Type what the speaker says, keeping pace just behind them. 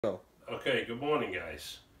Okay, good morning,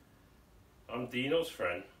 guys. I'm Dino's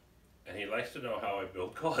friend, and he likes to know how I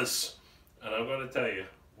build cars. And I'm going to tell you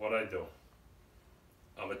what I do.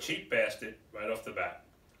 I'm a cheap bastard right off the bat.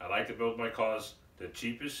 I like to build my cars the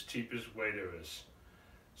cheapest way there is.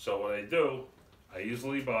 So what I do, I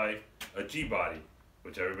usually buy a G-body,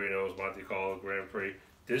 which everybody knows, Monte Carlo Grand Prix.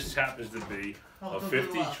 This happens to be a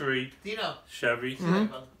 53 Chevy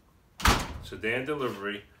sedan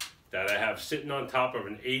delivery that I have sitting on top of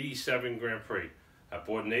an 87 Grand Prix. I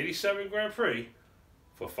bought an 87 Grand Prix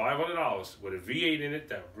for $500 with a V8 in it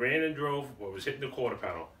that ran and drove what was hitting the quarter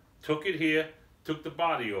panel. Took it here, took the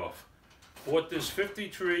body off. Bought this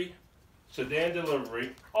 53 sedan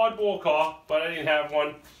delivery, oddball car, but I didn't have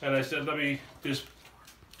one, and I said, let me just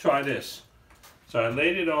try this. So I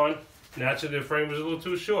laid it on. Naturally, the frame was a little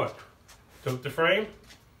too short. Took the frame,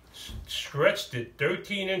 stretched it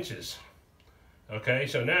 13 inches. Okay,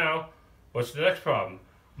 so now, what's the next problem?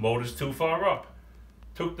 Motor's too far up.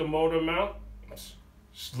 Took the motor mount,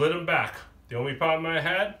 slid them back. The only problem I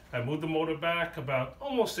had, I moved the motor back about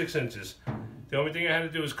almost 6 inches. The only thing I had to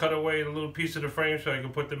do was cut away a little piece of the frame so I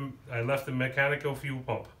could put them, I left the mechanical fuel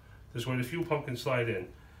pump. This way the fuel pump can slide in.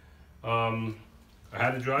 I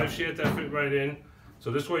had a drive shaft that fit right in.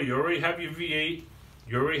 So this way you already have your V8,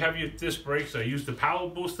 you already have your disc brakes. I used the power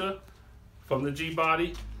booster from the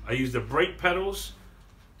G-body. I used the brake pedals,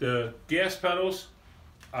 the gas pedals.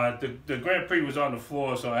 The Grand Prix was on the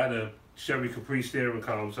floor, so I had a Chevy Capri steering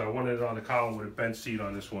column, so I wanted it on the column with a bench seat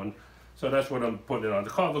on this one. So that's what I'm putting it on. The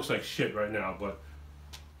car looks like shit right now, but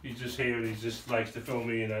he's just here and he just likes to film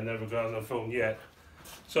me, and I never got on the film yet.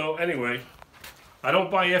 So anyway, I don't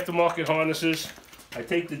buy aftermarket harnesses. I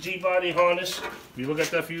take the G-body harness. If you look at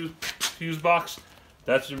that fuse box,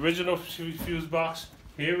 that's the original fuse box.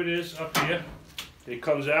 Here it is up here. It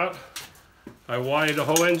comes out. I wire the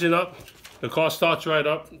whole engine up. The car starts right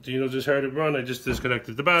up. Dino just heard it run. I just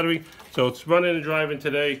disconnected the battery. So it's running and driving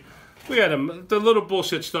today. We had the little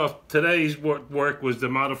bullshit stuff. Today's work was to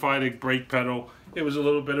modify the brake pedal. It was a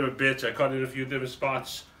little bit of a bitch. I cut it in a few different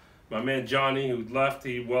spots. My man Johnny, who left,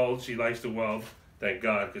 he welds. He likes to weld. Thank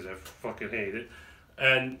God, because I fucking hate it.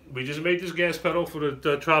 And we just made this gas pedal for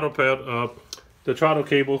the throttle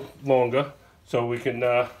cable longer, so we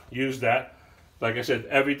can use that. Like I said,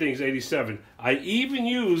 everything's 87. I even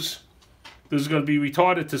use, this is going to be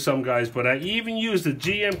retarded to some guys, but I even use the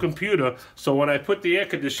GM computer, so when I put the air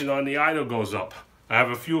conditioner on, the idle goes up. I have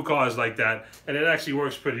a few cars like that, and it actually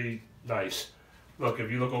works pretty nice. Look, if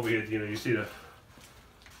you look over here, you see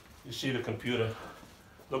the computer.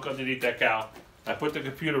 Look underneath that cowl. I put the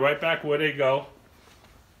computer right back where they go,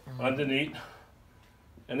 underneath.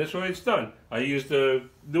 And this way it's done. I used the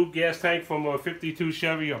new gas tank from a 52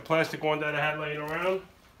 Chevy, a plastic one that I had laying around.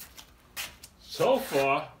 So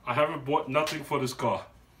far, I haven't bought nothing for this car.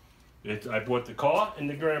 I bought the car and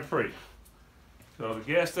the Grand Prix. So the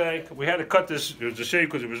gas tank, we had to cut this, it was a shame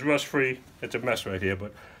because it was rust free. It's a mess right here,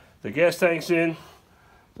 but the gas tank's in.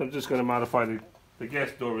 So I'm just gonna modify the gas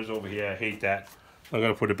door is over here. I hate that. I'm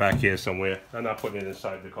gonna put it back here somewhere. I'm not putting it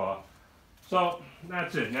inside the car. So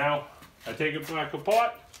that's it. Now I take it back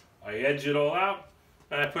apart, I edge it all out,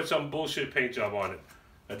 and I put some bullshit paint job on it.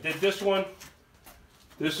 I did this one.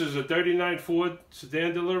 This is a 39 Ford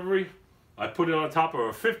sedan delivery. I put it on top of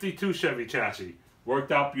a 52 Chevy chassis.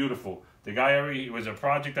 Worked out beautiful. The guy it was a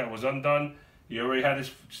project that was undone. He already had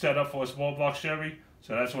it set up for a small block Chevy,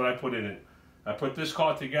 so that's what I put in it. I put this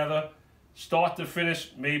car together, start to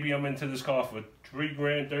finish. Maybe I'm into this car for $3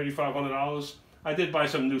 grand, $3,500. I did buy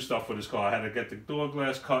some new stuff for this car. I had to get the door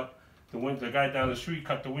glass cut. The guy down the street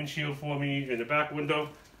cut the windshield for me in the back window.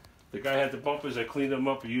 The guy had the bumpers. I cleaned them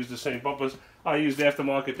up. I used the same bumpers. I used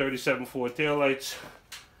aftermarket 37 Ford taillights.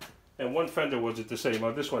 And one fender wasn't the same.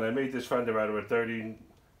 On this one, I made this fender out of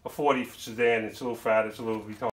a 40 sedan. It's a little fat. It's a little retarded.